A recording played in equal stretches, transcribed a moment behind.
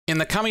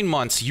the coming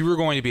months, you are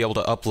going to be able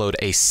to upload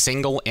a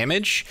single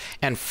image,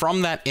 and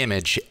from that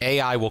image,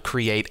 AI will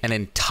create an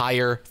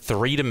entire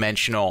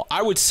three-dimensional,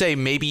 I would say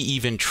maybe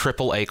even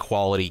AAA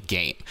quality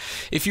game.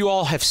 If you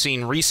all have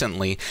seen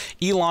recently,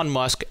 Elon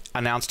Musk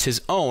announced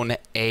his own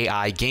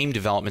AI game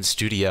development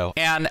studio.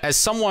 And as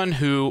someone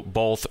who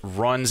both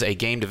runs a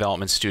game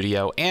development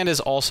studio and is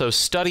also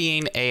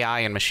studying AI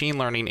and machine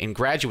learning in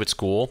graduate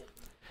school,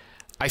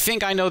 I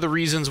think I know the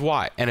reasons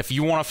why. And if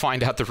you want to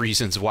find out the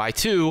reasons why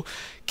too,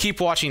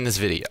 keep watching this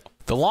video.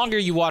 The longer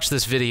you watch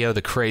this video,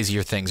 the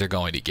crazier things are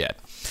going to get.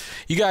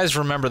 You guys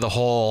remember the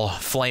whole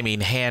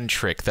flaming hand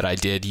trick that I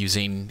did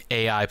using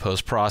AI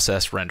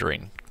post-process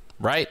rendering,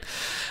 right?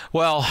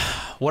 Well,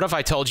 what if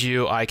I told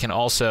you I can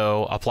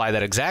also apply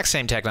that exact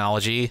same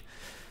technology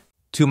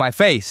to my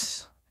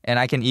face, and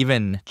I can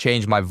even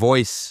change my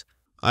voice.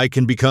 I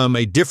can become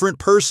a different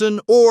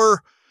person,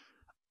 or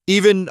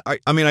even,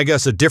 I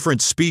guess, a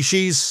different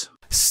species.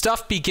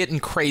 Stuff be getting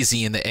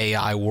crazy in the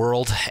AI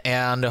world,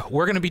 and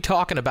we're going to be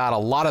talking about a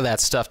lot of that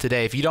stuff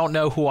today. If you don't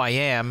know who I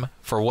am,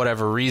 for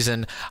whatever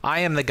reason, I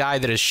am the guy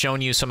that has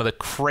shown you some of the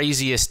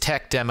craziest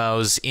tech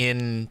demos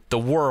in the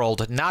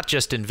world, not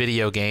just in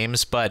video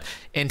games, but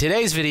in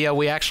today's video,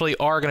 we actually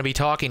are going to be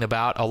talking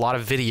about a lot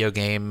of video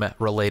game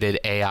related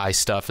AI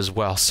stuff as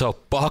well. So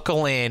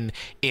buckle in,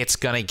 it's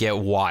going to get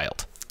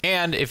wild.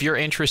 And if you're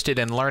interested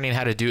in learning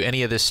how to do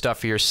any of this stuff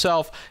for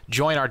yourself,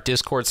 join our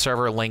Discord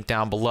server, link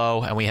down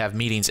below, and we have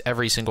meetings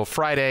every single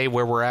Friday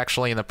where we're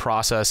actually in the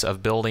process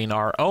of building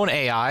our own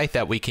AI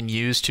that we can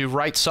use to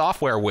write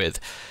software with.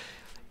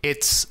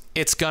 It's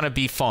gonna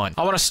be fun.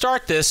 I want to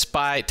start this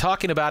by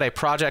talking about a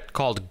project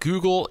called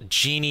Google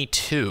Genie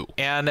 2.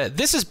 And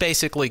this is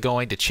basically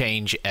going to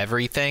change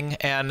everything,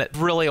 and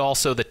really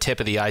also the tip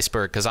of the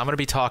iceberg, because I'm going to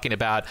be talking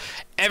about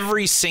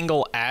every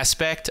single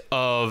aspect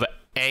of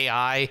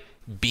AI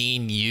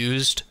being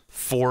used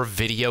for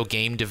video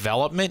game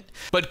development.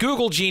 But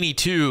Google Genie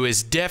 2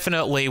 is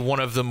definitely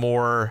one of the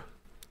more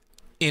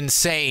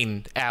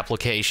insane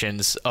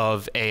applications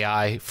of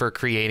AI for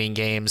creating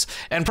games,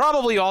 and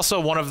probably also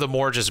one of the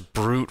more just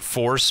brute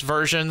force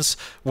versions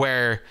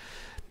where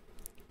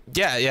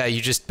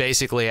you just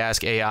basically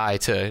ask AI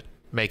to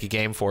make a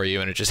game for you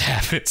and it just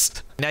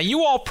happens. Now,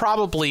 you all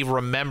probably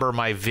remember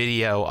my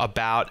video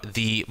about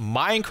the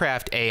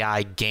Minecraft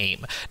AI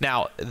game.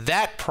 Now,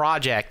 that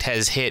project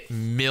has hit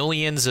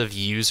millions of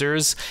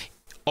users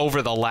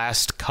over the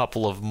last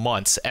couple of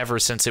months, ever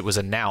since it was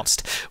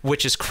announced,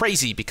 which is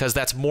crazy because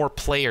that's more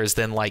players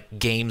than like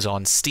games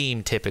on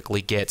Steam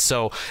typically get.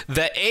 So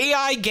the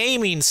AI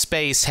gaming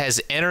space has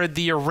entered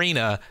the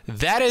arena.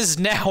 That is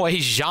now a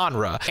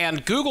genre,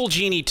 and Google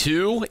Genie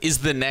 2 is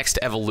the next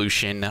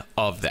evolution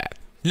of that.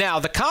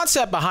 Now, the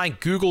concept behind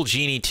Google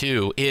Genie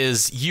 2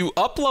 is you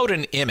upload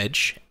an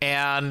image,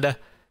 and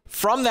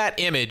from that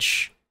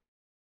image,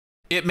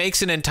 it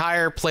makes an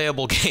entire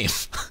playable game.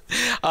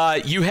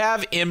 You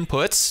have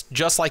inputs,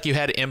 just like you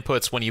had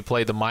inputs when you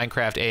played the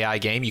Minecraft AI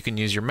game. You can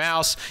use your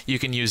mouse, you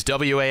can use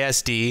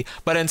WASD,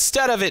 but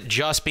instead of it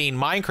just being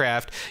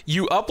Minecraft,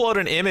 you upload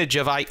an image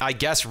of, I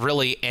guess,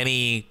 really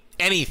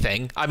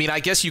anything. I mean, I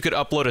guess you could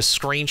upload a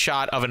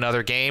screenshot of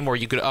another game, or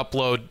you could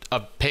upload a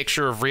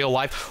picture of real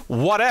life,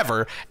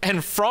 whatever.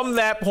 And from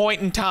that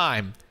point in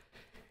time,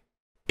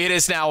 it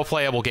is now a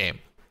playable game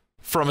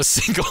from a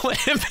single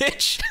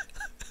image.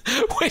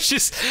 Which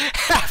is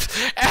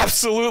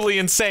absolutely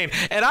insane.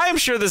 And I am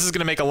sure this is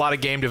going to make a lot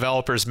of game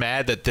developers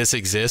mad that this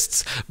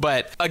exists.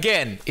 But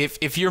again,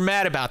 if you're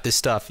mad about this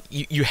stuff,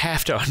 you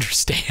have to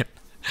understand.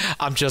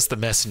 I'm just the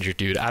messenger,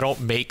 dude. I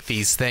don't make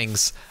these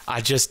things.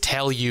 I just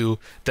tell you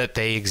that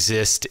they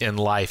exist in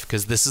life,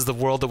 because this is the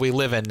world that we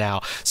live in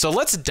now. So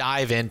let's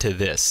dive into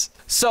this.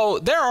 So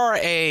there are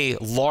a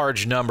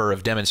large number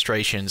of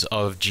demonstrations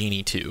of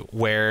Genie 2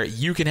 where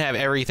you can have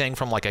everything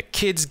from like a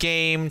kid's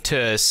game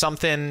to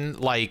something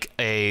like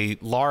a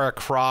Lara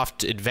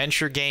Croft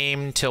adventure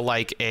game to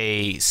like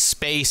a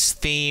space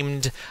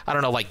themed, I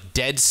don't know, like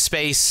Dead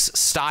Space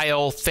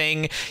style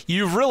thing.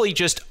 You really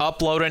just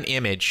upload an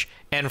image,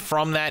 and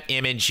from that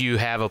image you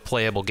have a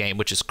playable game,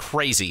 which is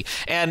crazy.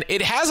 And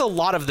it has a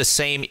lot of the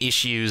same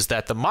issues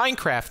that the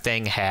Minecraft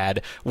thing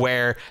had,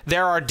 where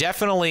there are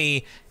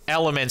definitely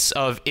elements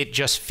of it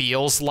just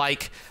feels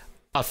like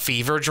a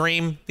fever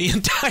dream the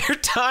entire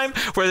time,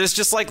 where there's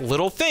just like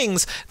little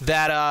things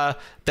that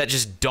that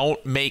just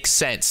don't make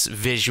sense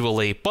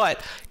visually.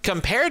 But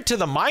compared to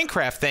the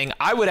Minecraft thing,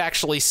 I would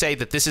actually say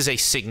that this is a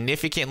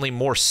significantly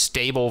more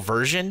stable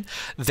version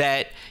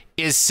that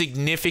is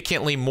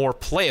significantly more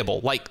playable.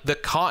 Like, the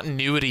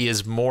continuity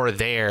is more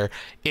there.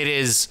 It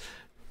is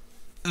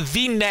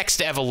the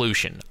next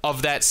evolution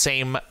of that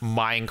same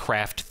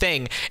Minecraft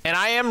thing, and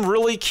I am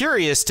really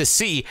curious to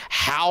see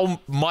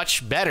how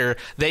much better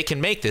they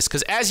can make this,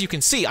 because as you can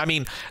see, I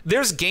mean,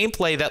 there's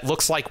gameplay that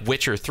looks like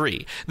Witcher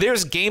 3.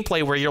 There's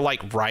gameplay where you're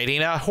like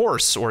riding a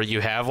horse, or you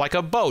have like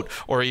a boat,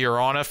 or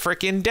you're on a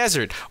freaking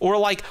desert, or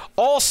like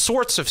all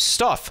sorts of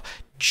stuff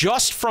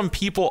just from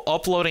people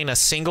uploading a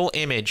single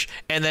image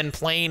and then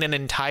playing an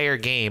entire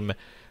game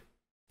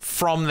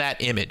from that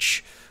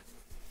image.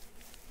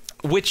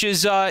 which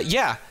is,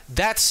 yeah,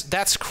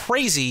 that's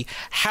crazy.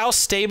 How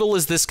stable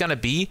is this going to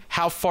be?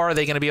 How far are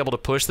they going to be able to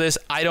push this?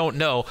 I don't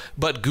know,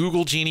 but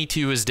Google Genie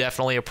 2 is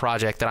definitely a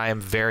project that I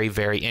am very,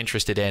 very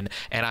interested in,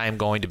 and I am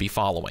going to be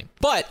following.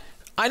 But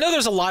I know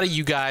there's a lot of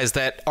you guys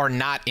that are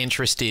not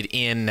interested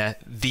in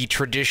the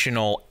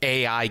traditional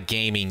AI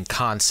gaming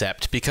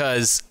concept,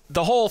 because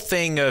the whole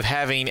thing of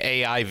having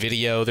AI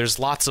video, there's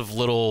lots of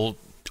little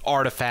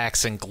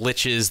artifacts and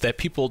glitches that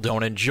people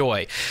don't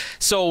enjoy.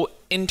 So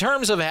in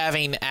terms of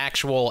having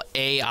actual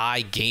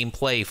AI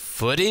gameplay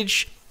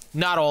footage,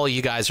 not all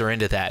you guys are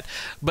into that.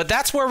 But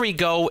that's where we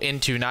go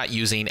into not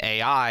using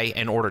AI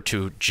in order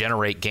to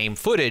generate game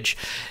footage.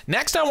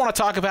 Next, I want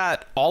to talk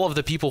about all of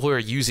the people who are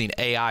using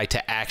AI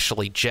to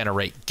actually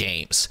generate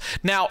games.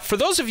 Now, for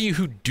those of you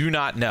who do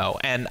not know,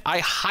 and I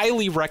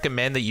highly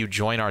recommend that you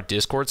join our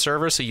Discord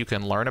server so you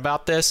can learn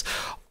about this,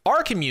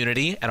 our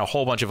community and a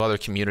whole bunch of other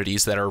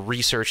communities that are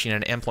researching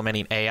and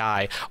implementing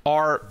AI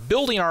are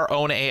building our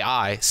own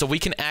AI so we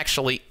can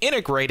actually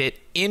integrate it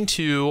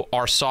into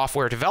our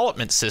software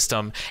development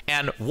system.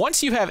 And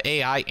once you have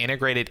AI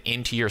integrated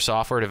into your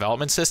software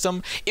development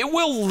system, it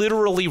will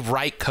literally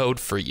write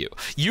code for you.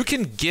 You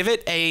can give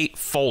it a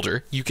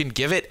folder, you can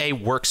give it a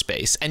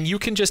workspace, and you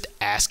can just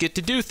ask it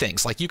to do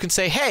things. Like you can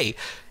say, hey,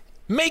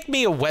 make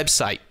me a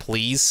website,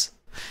 please.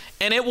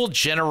 And it will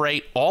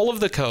generate all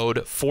of the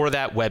code for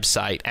that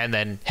website. And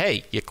then,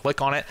 hey, you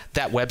click on it,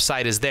 that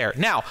website is there.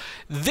 Now,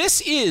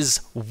 this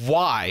is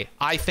why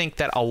I think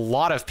that a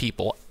lot of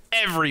people,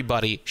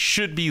 everybody,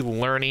 should be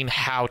learning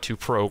how to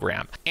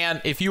program.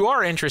 And if you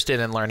are interested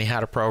in learning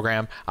how to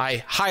program,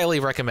 I highly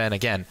recommend,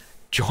 again,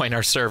 join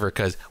our server,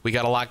 because we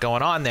got a lot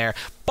going on there.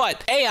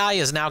 But AI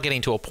is now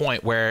getting to a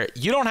point where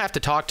you don't have to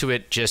talk to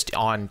it just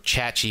on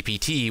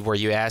ChatGPT, where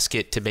you ask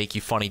it to make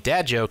you funny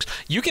dad jokes.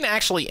 You can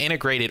actually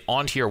integrate it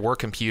onto your work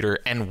computer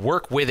and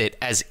work with it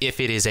as if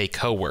it is a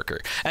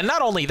coworker. And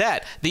not only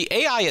that, the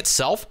AI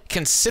itself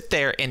can sit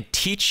there and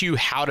teach you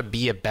how to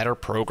be a better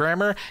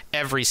programmer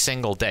every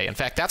single day. In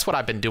fact, that's what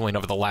I've been doing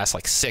over the last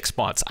like 6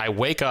 months. I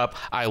wake up,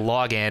 I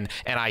log in,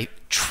 and I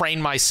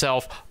train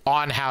myself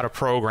on how to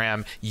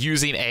program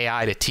using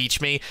AI to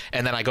teach me,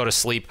 and then I go to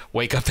sleep,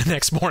 wake up the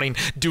next morning,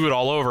 do it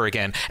all over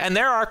again. And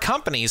there are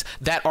companies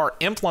that are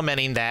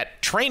implementing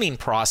that training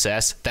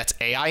process that's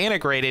AI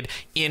integrated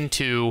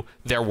into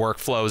their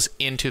workflows,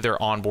 into their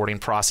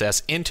onboarding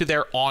process, into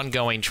their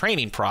ongoing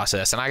training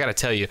process. And I got to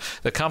tell you,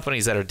 the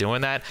companies that are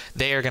doing that,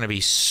 they are going to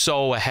be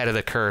so ahead of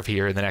the curve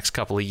here in the next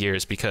couple of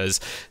years, because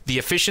the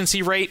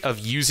efficiency rate of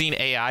using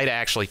AI to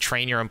actually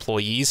train your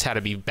employees how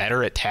to be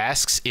better at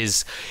tasks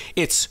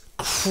it's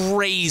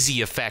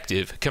crazy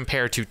effective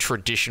compared to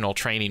traditional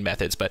training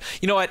methods. But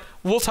you know what?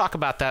 We'll talk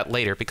about that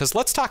later, because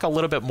let's talk a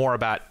little bit more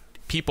about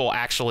people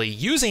actually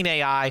using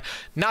AI,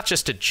 not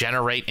just to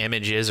generate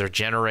images or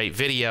generate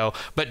video,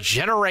 but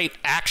generate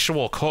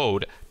actual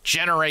code,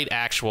 generate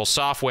actual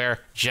software,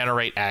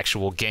 generate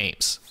actual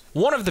games.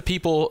 One of the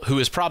people who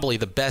is probably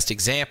the best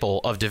example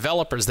of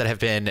developers that have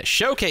been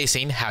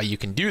showcasing how you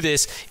can do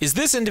this is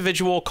this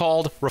individual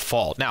called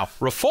Rafal. Now,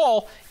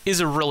 Rafal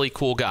is a really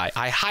cool guy.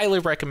 I highly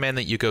recommend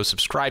that you go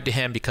subscribe to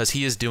him, because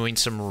he is doing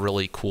some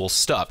really cool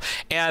stuff.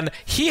 And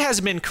he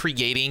has been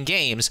creating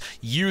games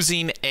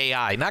using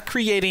AI, not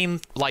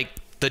creating like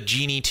the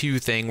Genie 2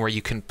 thing where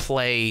you can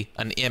play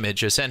an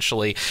image,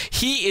 essentially.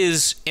 He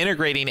is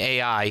integrating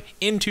AI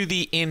into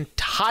the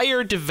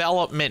entire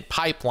development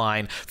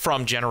pipeline,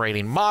 from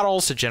generating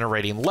models to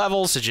generating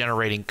levels to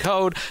generating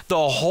code,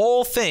 the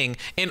whole thing,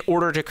 in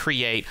order to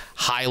create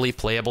highly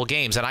playable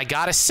games. And I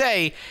gotta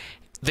say,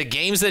 the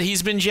games that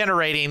he's been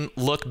generating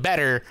look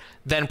better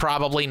than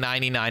probably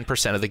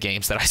 99% of the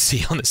games that I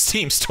see on the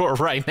Steam store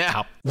right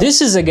now. This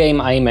is a game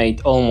I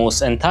made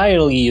almost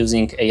entirely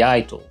using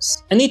AI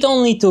tools, and it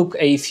only took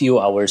a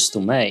few hours to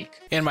make.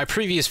 In my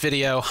previous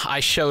video, I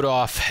showed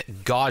off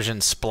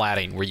Gaussian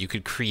splatting, where you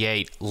could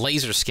create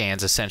laser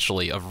scans,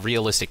 essentially, of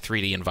realistic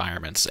 3D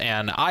environments.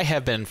 And I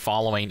have been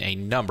following a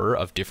number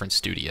of different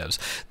studios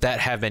that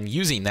have been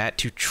using that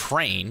to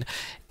train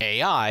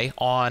AI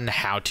on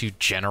how to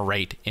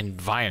generate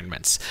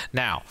environments.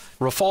 Now,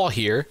 Rafal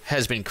here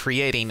has been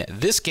creating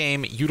this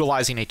game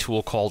utilizing a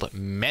tool called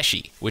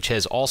Meshy, which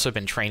has also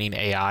been training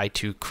AI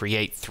to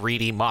create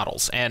 3D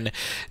models. And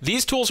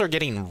these tools are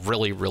getting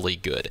really, really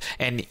good.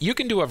 And you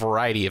can do a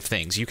variety of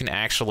things. You can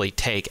actually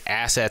take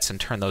assets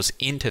and turn those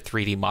into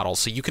 3D models.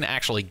 So you can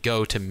actually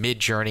go to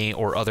Midjourney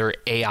or other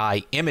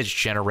AI image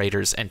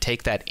generators and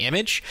take that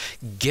image,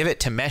 give it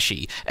to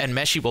Meshy, and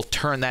Meshy will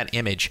turn that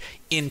image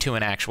into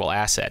an actual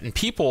asset. And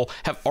people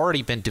have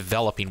already been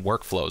developing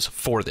workflows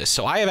for this.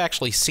 So I have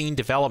actually seen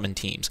development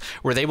teams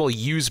where they will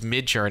use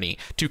Midjourney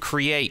to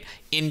create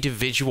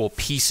individual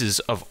pieces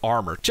of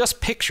armor,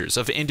 just pictures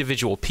of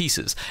individual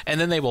pieces. And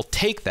then they will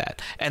take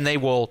that and they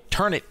will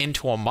turn it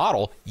into a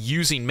model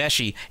using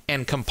Meshy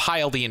and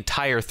compile the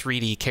entire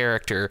 3D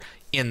character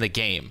in the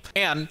game.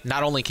 And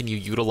not only can you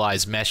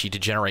utilize Meshy to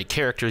generate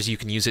characters, you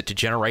can use it to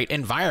generate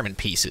environment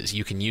pieces.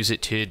 You can use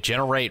it to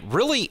generate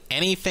really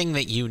anything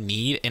that you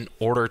need in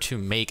order to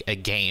make a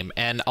game.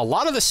 And a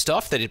lot of the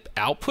stuff that it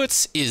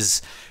outputs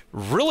is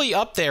really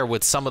up there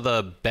with some of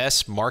the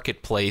best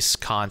marketplace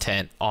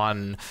content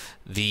on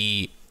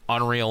the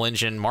Unreal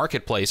Engine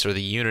marketplace or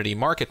the Unity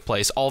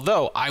marketplace.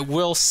 Although I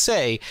will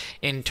say,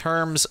 in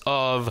terms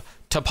of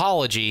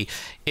topology,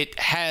 it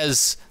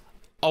has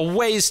a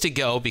ways to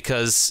go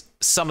because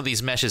some of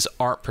these meshes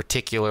aren't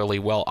particularly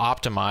well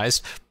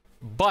optimized,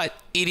 but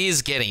it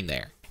is getting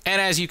there. And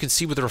as you can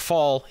see with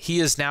Rafal, he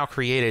has now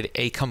created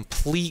a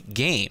complete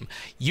game,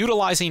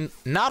 utilizing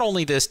not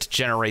only this to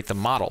generate the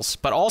models,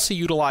 but also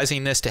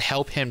utilizing this to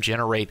help him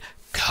generate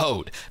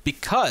code,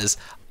 because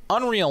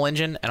Unreal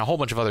Engine and a whole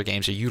bunch of other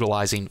games are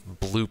utilizing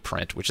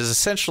Blueprint, which is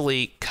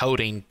essentially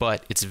coding,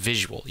 but it's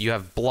visual. You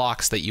have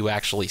blocks that you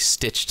actually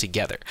stitch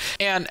together.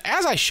 And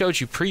as I showed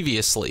you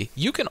previously,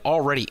 you can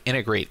already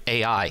integrate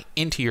AI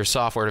into your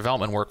software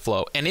development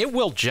workflow, and it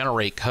will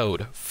generate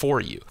code for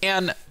you.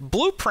 And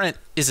Blueprint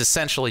is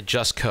essentially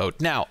just code.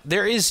 Now,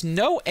 there is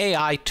no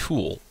AI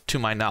tool, to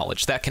my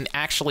knowledge, that can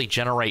actually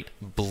generate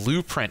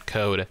Blueprint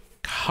code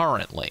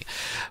currently.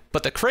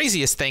 But the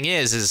craziest thing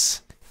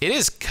is it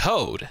is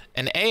code,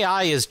 and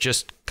AI is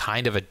just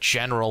kind of a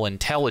general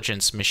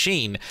intelligence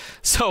machine.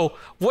 So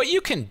what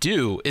you can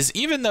do is,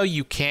 even though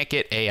you can't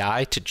get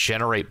AI to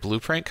generate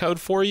Blueprint code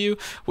for you,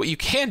 what you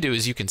can do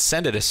is you can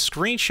send it a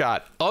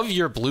screenshot of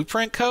your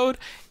Blueprint code,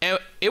 and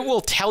it will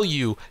tell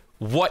you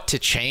what to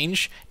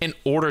change in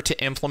order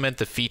to implement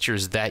the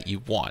features that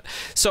you want.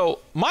 So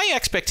my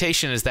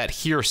expectation is that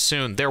here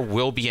soon there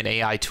will be an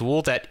AI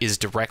tool that is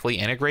directly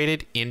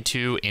integrated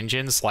into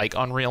engines like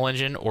Unreal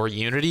Engine or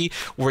Unity,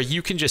 where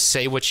you can just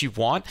say what you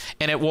want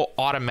and it will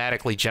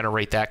automatically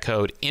generate that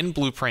code in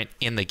Blueprint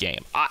in the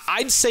game.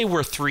 I'd say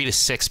we're 3 to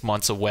 6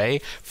 months away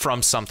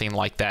from something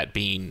like that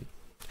being,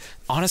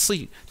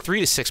 honestly, 3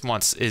 to 6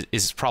 months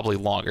is probably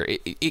longer.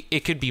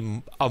 It could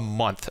be a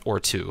month or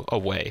two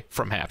away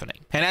from happening.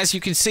 And as you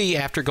can see,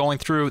 after going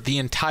through the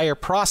entire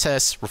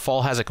process,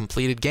 Rafal has a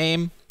completed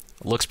game.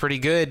 It looks pretty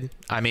good.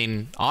 I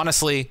mean,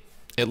 honestly,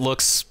 it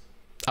looks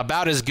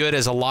about as good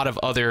as a lot of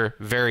other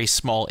very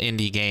small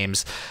indie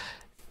games.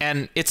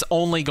 And it's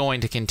only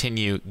going to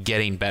continue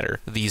getting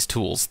better, these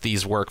tools,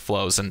 these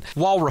workflows. And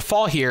while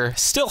Rafal here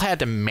still had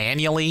to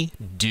manually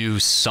do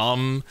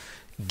some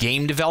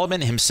game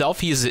development himself,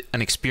 he is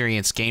an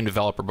experienced game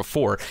developer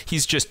before.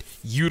 He's just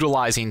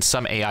utilizing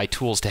some AI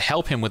tools to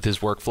help him with his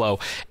workflow.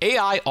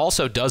 AI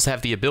also does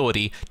have the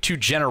ability to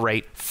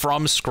generate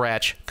from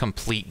scratch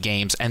complete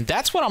games, and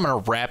that's what I'm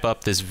going to wrap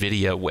up this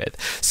video with.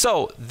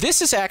 So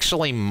this is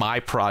actually my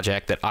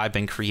project that I've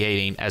been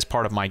creating as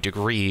part of my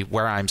degree,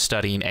 where I'm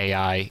studying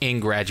AI in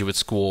graduate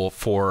school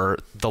for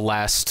the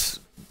last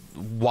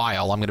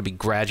while. I'm going to be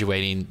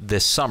graduating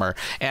this summer,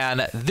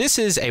 and this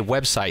is a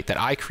website that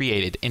I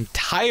created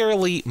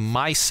entirely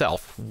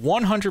myself,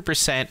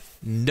 100%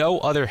 no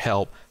other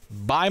help,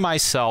 by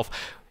myself,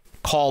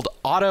 called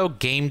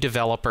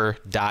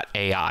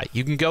AutoGameDeveloper.ai.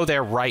 You can go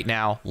there right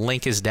now.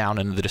 Link is down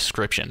in the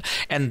description.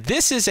 And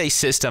this is a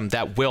system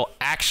that will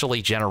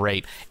actually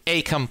generate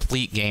a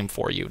complete game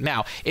for you.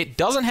 Now, it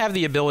doesn't have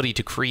the ability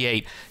to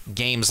create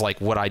games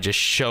like what I just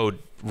showed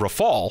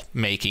Rafal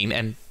making,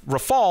 and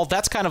Rafal,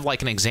 that's kind of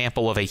like an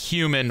example of a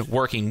human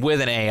working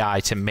with an AI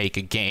to make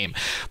a game.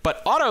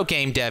 But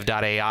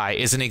AutoGameDev.ai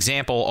is an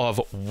example of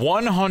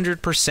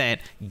 100%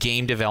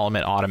 game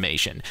development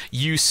automation.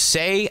 You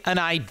say an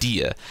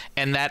idea,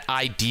 and that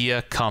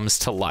idea comes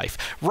to life.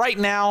 Right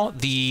now,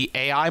 the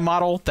AI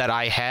model that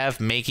I have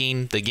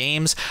making the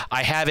games,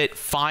 I have it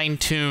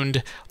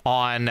fine-tuned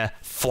on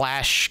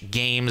Flash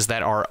games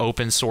that are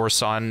open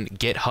source on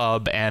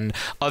GitHub and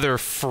other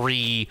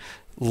free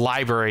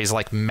libraries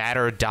like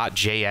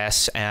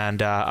matter.js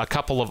and a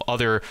couple of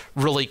other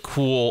really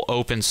cool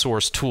open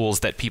source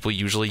tools that people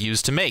usually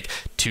use to make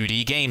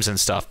 2D games and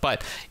stuff.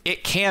 But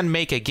it can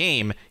make a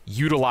game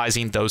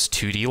utilizing those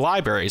 2D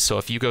libraries. So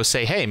if you go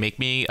say, hey, make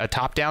me a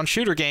top-down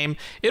shooter game,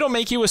 it'll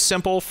make you a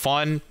simple,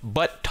 fun,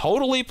 but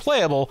totally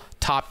playable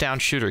top-down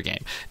shooter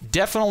game.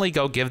 Definitely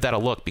go give that a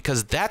look,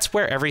 because that's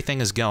where everything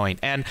is going.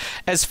 And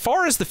as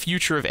far as the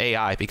future of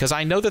AI, because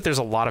I know that there's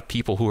a lot of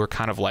people who are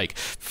kind of like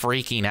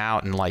freaking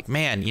out and like,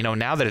 man, you know,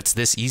 now that it's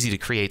this easy to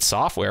create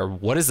software,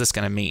 what is this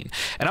going to mean?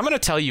 And I'm going to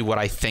tell you what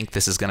I think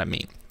this is going to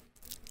mean.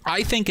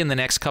 I think in the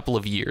next couple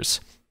of years,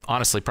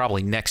 honestly,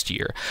 probably next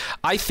year,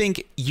 I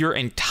think your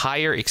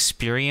entire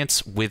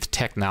experience with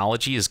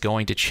technology is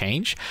going to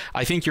change.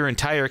 I think your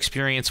entire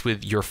experience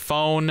with your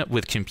phone,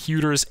 with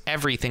computers,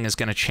 everything is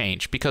going to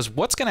change, because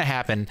what's going to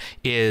happen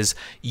is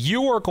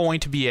you are going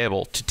to be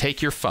able to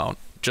take your phone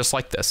just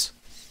like this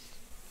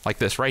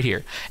right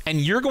here,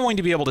 and you're going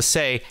to be able to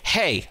say,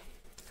 hey,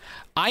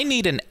 I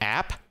need an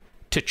app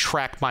to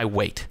track my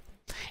weight.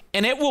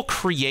 and it will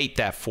create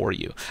that for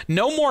you.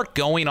 No more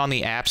going on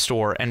the App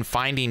Store and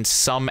finding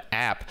some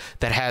app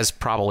that has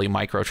probably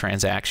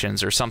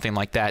microtransactions or something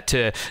like that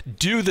to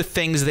do the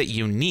things that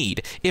you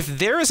need. If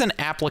there is an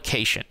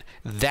application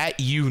that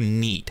you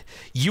need,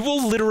 you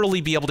will literally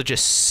be able to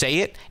just say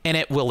it and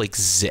it will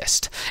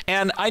exist.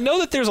 And I know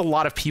that there's a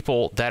lot of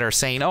people that are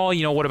saying, oh,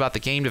 you know, what about the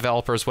game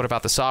developers? What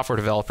about the software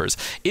developers?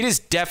 It is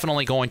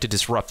definitely going to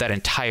disrupt that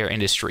entire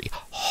industry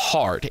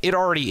hard. It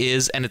already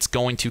is, and it's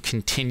going to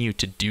continue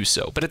to do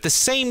so. But at the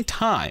same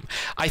time,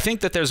 I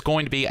think that there's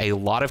going to be a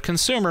lot of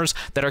consumers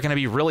that are going to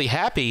be really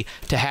happy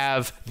to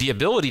have the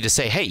ability to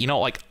say, hey, you know,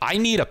 like, I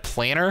need a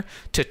planner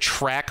to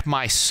track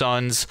my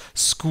son's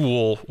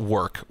school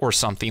work or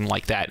something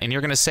like that. And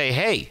you're going to say,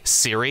 hey,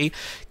 Siri,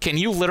 can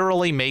you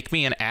literally make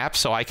me an app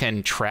so I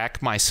can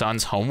track my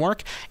son's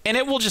homework? And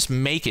it will just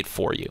make it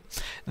for you.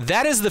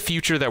 That is the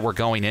future that we're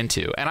going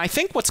into. And I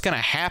think what's going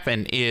to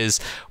happen is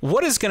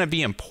what is going to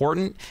be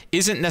important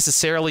isn't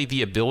necessarily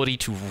the ability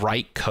to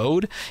write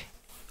code.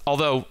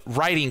 Although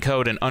writing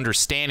code and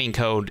understanding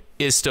code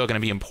is still going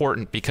to be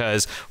important,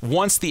 because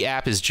once the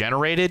app is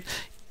generated,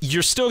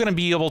 you're still going to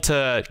be able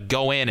to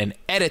go in and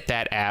edit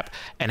that app,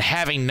 and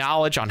having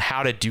knowledge on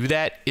how to do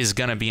that is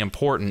going to be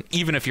important,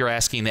 even if you're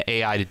asking the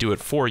AI to do it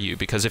for you.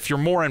 Because if you're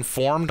more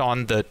informed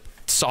on the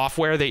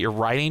software that you're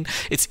writing,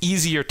 it's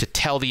easier to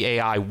tell the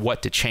AI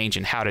what to change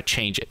and how to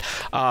change it.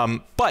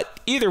 But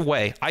either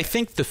way, I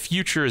think the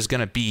future is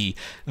going to be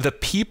the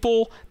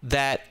people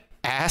that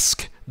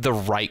ask the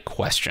right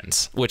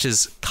questions, which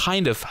is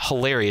kind of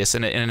hilarious,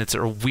 and it's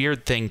a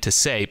weird thing to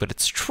say, but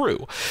it's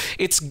true.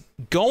 It's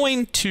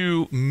going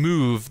to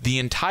move the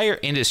entire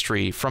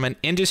industry from an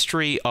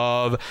industry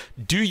of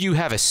do you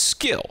have a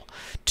skill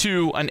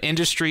to an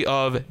industry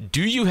of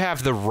do you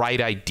have the right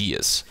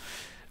ideas.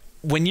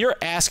 When you're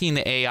asking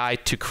the AI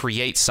to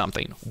create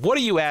something, what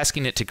are you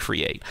asking it to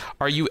create?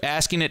 Are you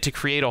asking it to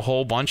create a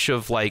whole bunch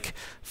of like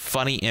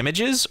funny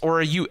images, or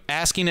are you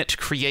asking it to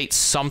create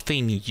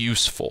something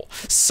useful,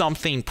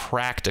 something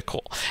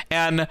practical?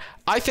 And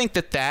I think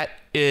that that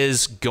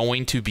is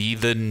going to be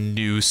the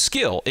new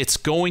skill. It's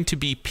going to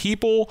be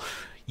people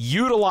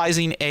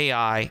utilizing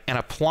AI and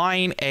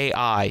applying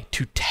AI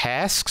to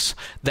tasks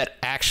that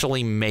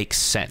actually make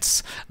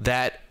sense,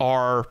 that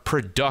are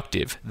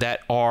productive, that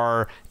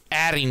are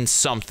adding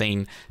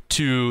something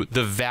to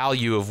the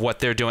value of what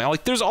they're doing.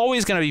 Like, there's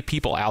always going to be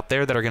people out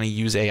there that are going to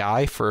use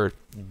AI for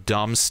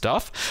dumb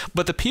stuff,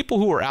 but the people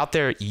who are out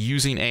there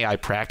using AI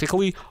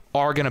practically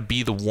are going to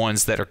be the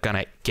ones that are going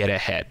to get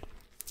ahead.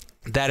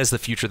 That is the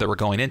future that we're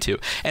going into.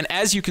 And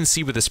as you can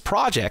see with this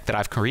project that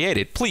I've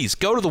created, please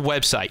go to the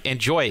website,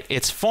 enjoy it.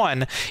 It's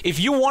fun.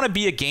 If you want to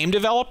be a game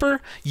developer,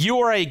 you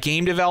are a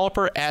game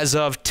developer as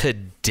of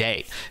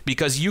today,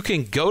 because you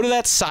can go to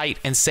that site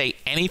and say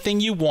anything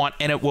you want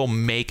and it will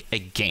make a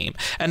game.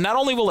 And not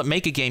only will it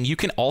make a game, you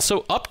can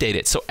also update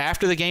it. So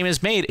after the game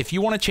is made, if you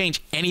want to change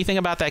anything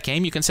about that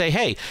game, you can say,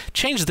 hey,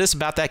 change this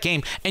about that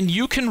game, and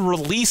you can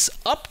release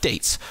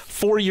updates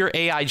for your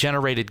AI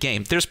generated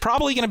game. There's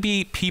probably going to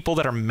be people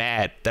that are mad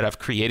that I've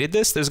created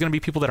this. There's going to be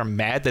people that are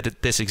mad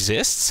that this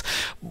exists.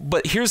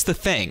 But here's the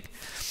thing.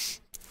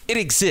 It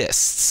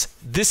exists.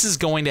 This is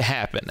going to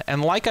happen.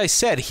 And like I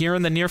said, here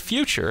in the near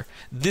future,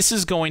 this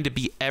is going to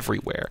be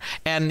everywhere.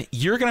 And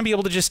you're going to be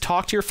able to just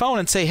talk to your phone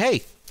and say,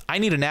 hey, I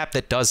need an app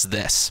that does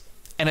this.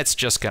 And it's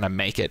just going to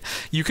make it.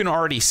 You can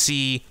already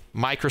see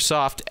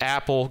Microsoft,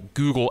 Apple,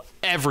 Google,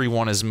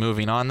 everyone is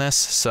moving on this,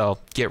 so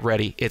get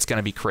ready. It's going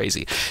to be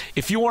crazy.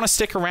 If you want to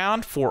stick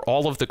around for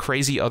all of the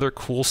crazy other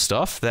cool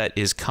stuff that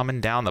is coming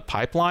down the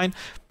pipeline,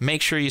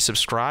 make sure you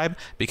subscribe,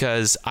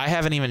 because I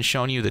haven't even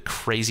shown you the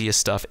craziest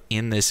stuff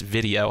in this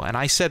video. And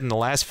I said in the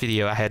last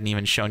video I hadn't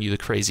even shown you the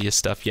craziest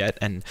stuff yet.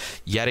 And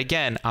yet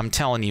again, I'm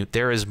telling you,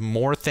 there is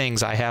more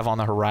things I have on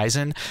the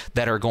horizon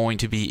that are going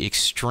to be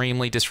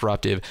extremely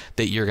disruptive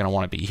that you're going to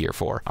want to be here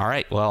for. All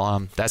right,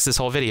 well, that's this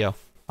whole video.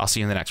 I'll see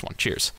you in the next one. Cheers.